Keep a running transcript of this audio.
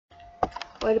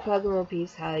What a puzzle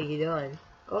piece, how you doing?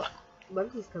 Oh,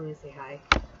 Bugsy's coming to say hi.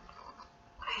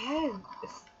 I had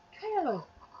kind of a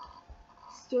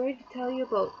story to tell you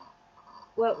about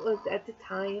what was at the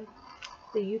time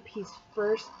the UP's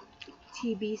first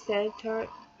TB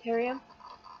sanitarium.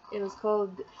 It was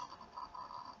called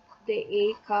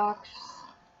the Acocks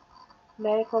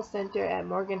Medical Center at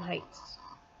Morgan Heights.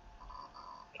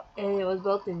 And it was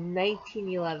built in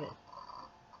 1911.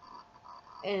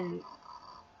 And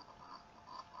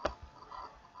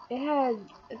it had,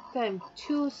 at the time,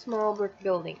 2 small brick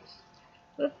buildings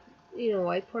with,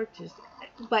 white porches.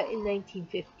 But in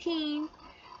 1915,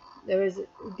 there was an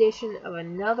addition of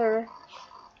another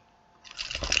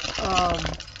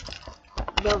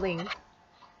building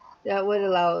that would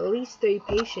allow at least 3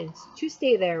 patients to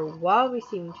stay there while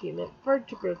receiving treatment for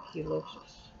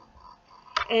tuberculosis.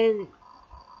 And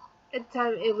at the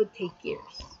time, it would take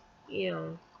years,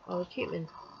 all the treatment.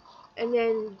 And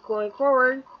then going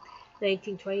forward,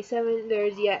 1927,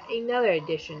 there's yet another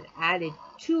addition added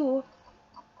to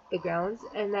the grounds,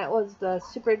 and that was the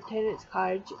superintendent's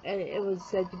cottage, and it was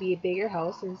said to be a bigger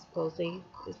house and supposedly,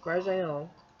 as far as I know,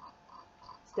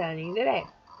 standing today.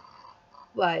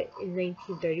 But in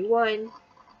 1931,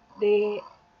 the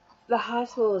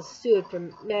hospital was sued for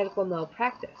medical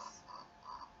malpractice.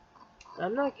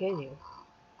 I'm not kidding you.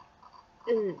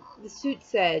 And the suit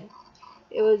said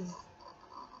it was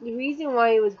the reason why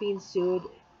it was being sued.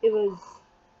 It was,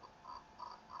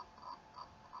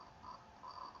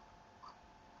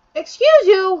 excuse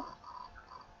you,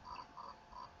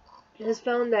 it was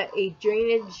found that a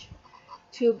drainage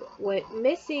tube went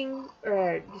missing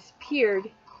or disappeared,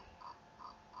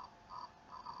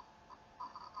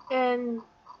 and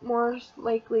more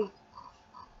likely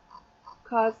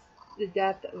caused the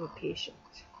death of a patient.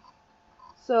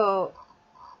 So,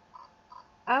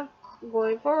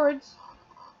 going forwards,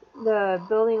 the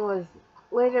building was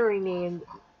later renamed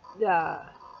the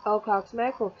Acocks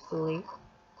Medical Facility,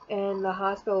 and the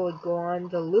hospital would go on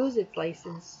to lose its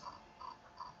license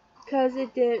because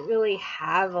it didn't really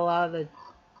have a lot of the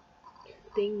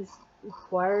things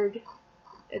required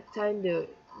at the time to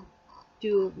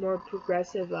do more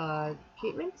progressive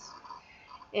treatments.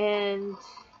 And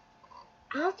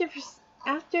after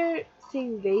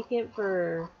staying vacant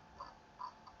for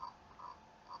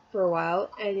a while,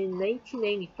 and in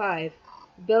 1995,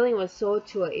 the building was sold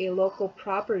to a local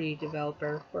property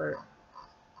developer for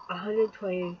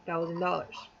 $120,000,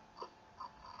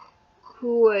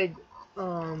 who would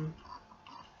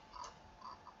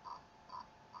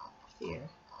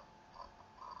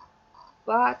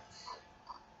bought,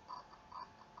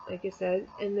 like I said,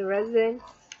 and the residents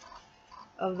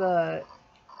of the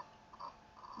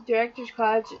director's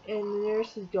cottage and the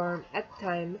nurse's dorm at the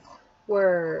time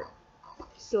were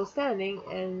still standing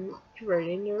and converted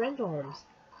into rental homes.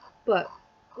 But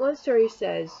one story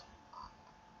says,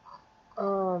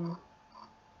 in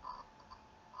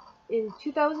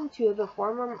 2002, the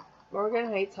former Morgan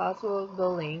Heights Hospital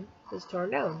building was torn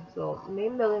down. So the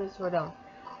main building was torn down.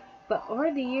 But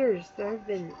over the years, there have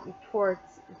been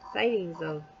reports and sightings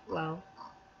of, well,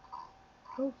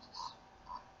 ghosts.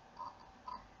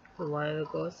 So one of the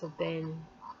ghosts have been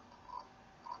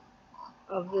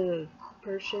of the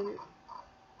person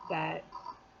that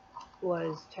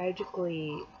was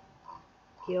tragically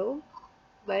killed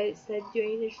by said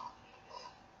drainage,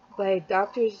 by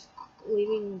doctors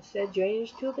leaving said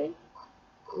drainage tube in,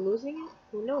 losing it.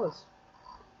 Who knows?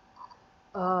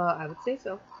 I would say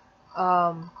so.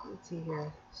 Let's see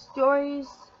here. Stories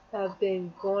have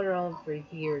been going around for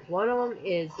years. One of them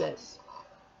is this: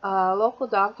 a local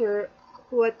doctor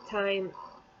who at the time,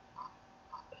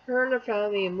 her and her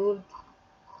family moved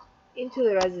into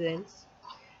the residence,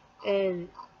 and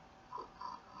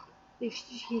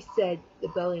he said the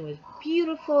building was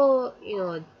beautiful,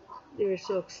 they were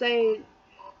so excited,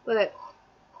 but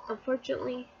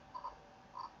unfortunately,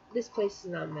 this place is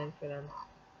not meant for them.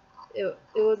 It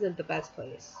wasn't the best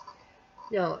place.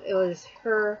 No, it was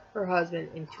her husband,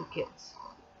 and 2 kids,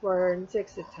 4 and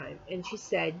 6 at the time, and she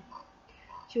said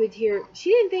she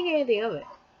didn't think anything of it,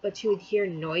 but she would hear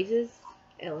noises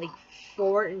at like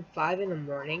 4 and 5 in the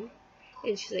morning,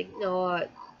 and she's like, no,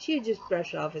 she would just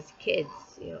brush it off as kids,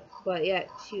 but yet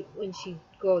when she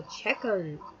go check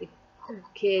on her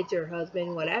kids or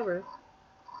husband, whatever,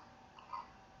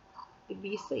 they'd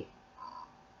be asleep,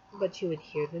 but she would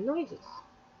hear the noises.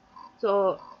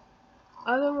 So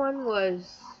other one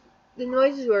was the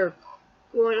noises were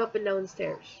going up and down the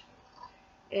stairs,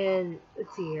 and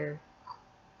let's see here.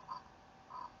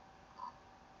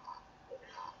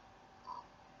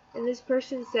 And this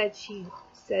person says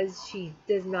she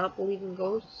does not believe in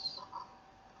ghosts.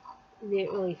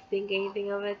 Didn't really think anything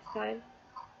of it at the time.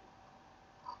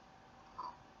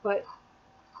 But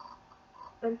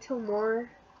until more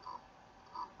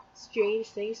strange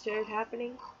things started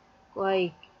happening,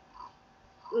 like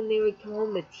when they would come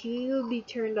home, the TV would be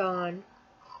turned on,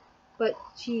 but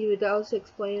she would also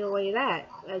explain away that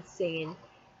as saying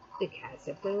the cat's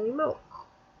at the remote.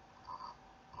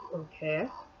 Okay.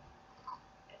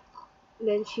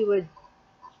 Then she would,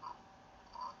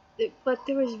 but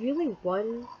there was really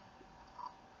one.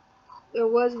 There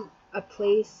was a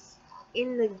place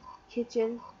in the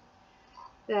kitchen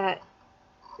that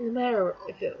no matter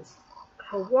if it was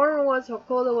how warm it was, how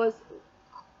cold it was,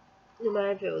 no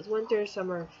matter if it was winter,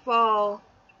 summer, fall,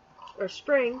 or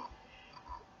spring,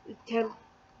 it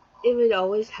would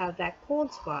always have that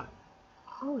cold spot.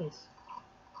 Always.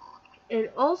 And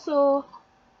also,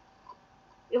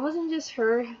 it wasn't just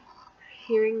her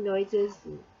hearing noises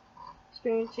and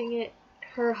experiencing it.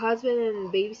 Her husband and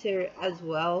the babysitter as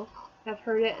well have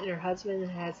heard it, and her husband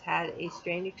has had a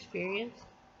strange experience,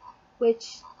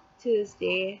 which to this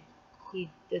day he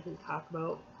doesn't talk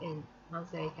about, and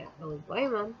honestly I can't really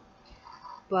blame him.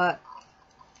 But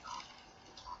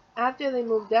after they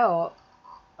moved out,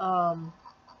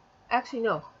 actually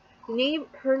no,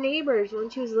 her neighbors, when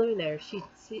she was living there, she'd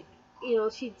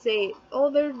say, oh,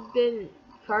 there'd been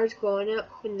cars going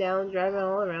up and down, driving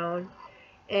all around,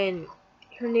 and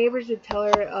her neighbors would tell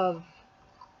her of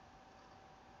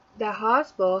the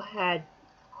hospital had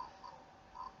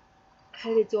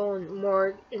its own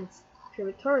morgue and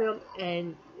crematorium,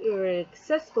 and were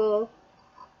accessible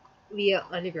via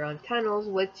underground tunnels,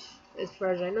 which, as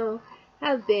far as I know,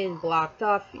 have been blocked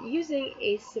off using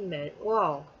a cement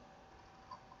wall.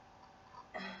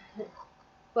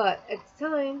 But at the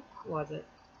time, wasn't.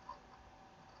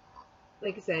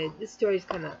 Like I said, this story's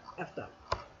kind of effed up.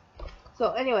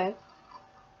 So anyway,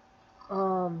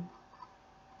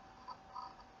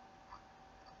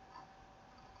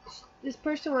 this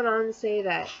person went on to say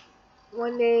that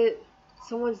one day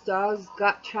someone's dogs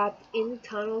got trapped in the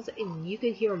tunnels and you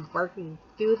could hear them barking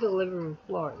through the living room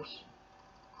floors.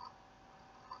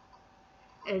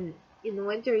 And in the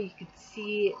winter you could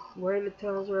see where the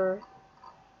tunnels were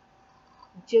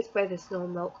just by the snow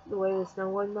melt, the way the snow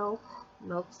would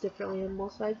melts differently on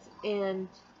both sides. And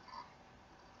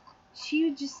she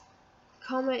would just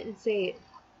comment and say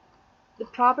the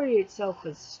property itself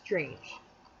was strange,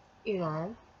 you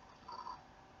know.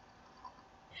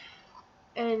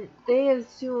 And they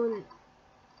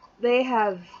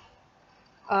have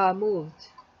moved,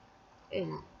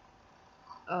 and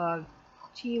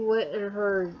she went and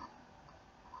heard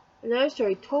another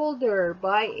story told her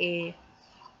by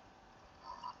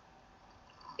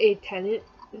a tenant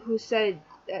who said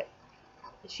that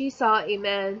she saw a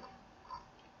man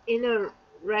in a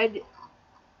red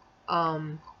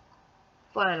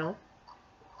flannel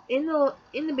in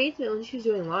the basement when she was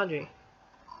doing laundry.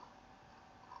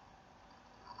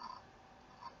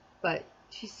 But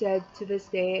she said to this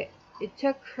day, it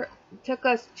took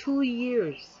us 2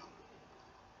 years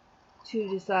to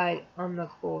decide on the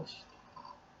ghost.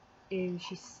 And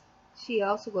she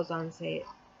also goes on to say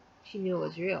she knew it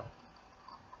was real.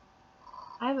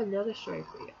 I have another story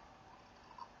for you.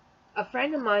 A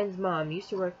friend of mine's mom used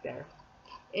to work there,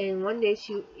 and one day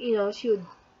she would,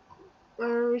 one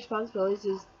of her responsibilities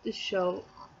is to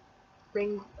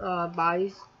bring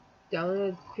bodies down to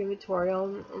the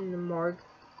crematorium and the morgue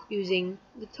using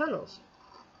the tunnels.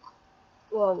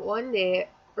 Well, one day,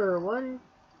 or one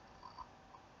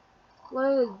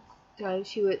of the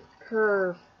times,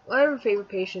 one of her favorite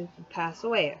patients would pass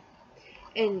away,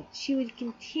 and she would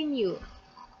continue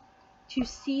to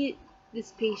see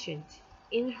this patient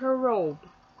in her robe,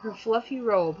 her fluffy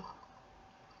robe,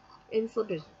 and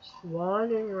slippers, just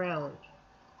wandering around.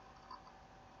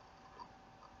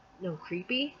 No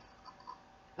creepy?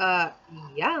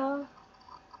 Yeah,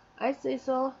 I'd say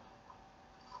so.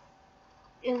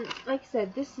 And like I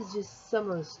said, this is just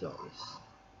some of the stories.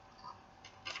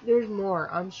 There's more,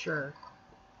 I'm sure.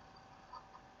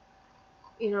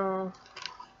 You know,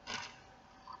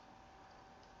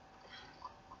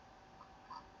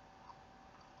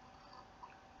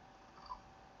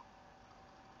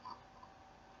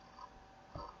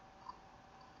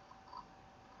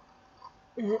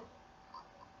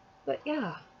 but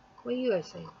yeah, what do you guys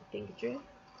think? You think it's real?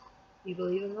 You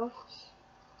believe in ghosts?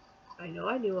 I know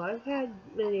I do. I've had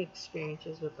many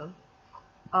experiences with them.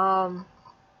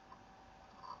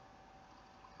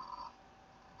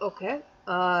 Okay.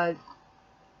 I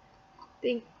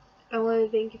want to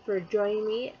thank you for joining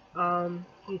me.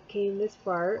 You came this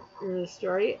far in the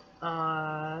story.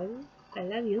 I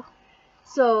love you.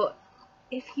 So,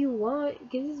 if you want,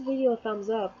 give this video a thumbs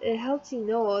up. It helps you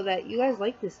know that you guys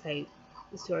like this type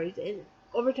of stories, and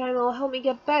over time, it will help me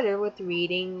get better with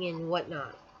reading and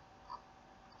whatnot.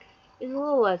 And a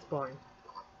little less boring.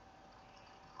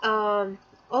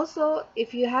 Also,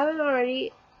 if you haven't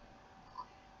already,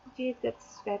 if you hit that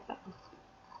subscribe button.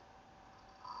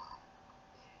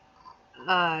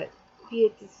 If you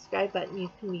hit the subscribe button, you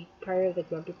can be part of the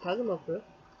Grumpy Pugamo group.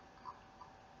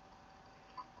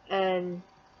 And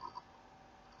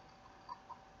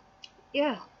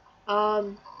yeah,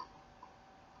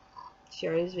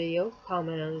 share this video,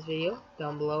 comment on this video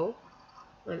down below.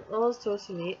 On all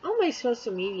social media, all my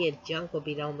social media junk will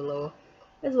be down below,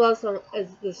 as well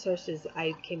as the sources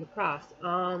I came across.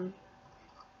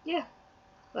 Yeah,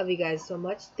 love you guys so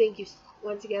much. Thank you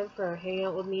once again for hanging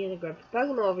out with me and the Grumpy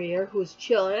Pugamo over here, who's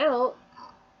chilling out.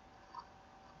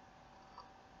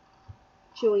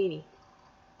 Chillini.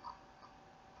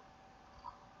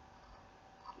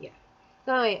 Yeah.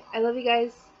 So anyway, I love you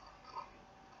guys.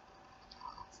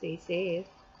 Stay safe.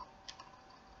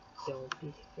 Don't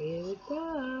be afraid of the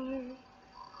dark.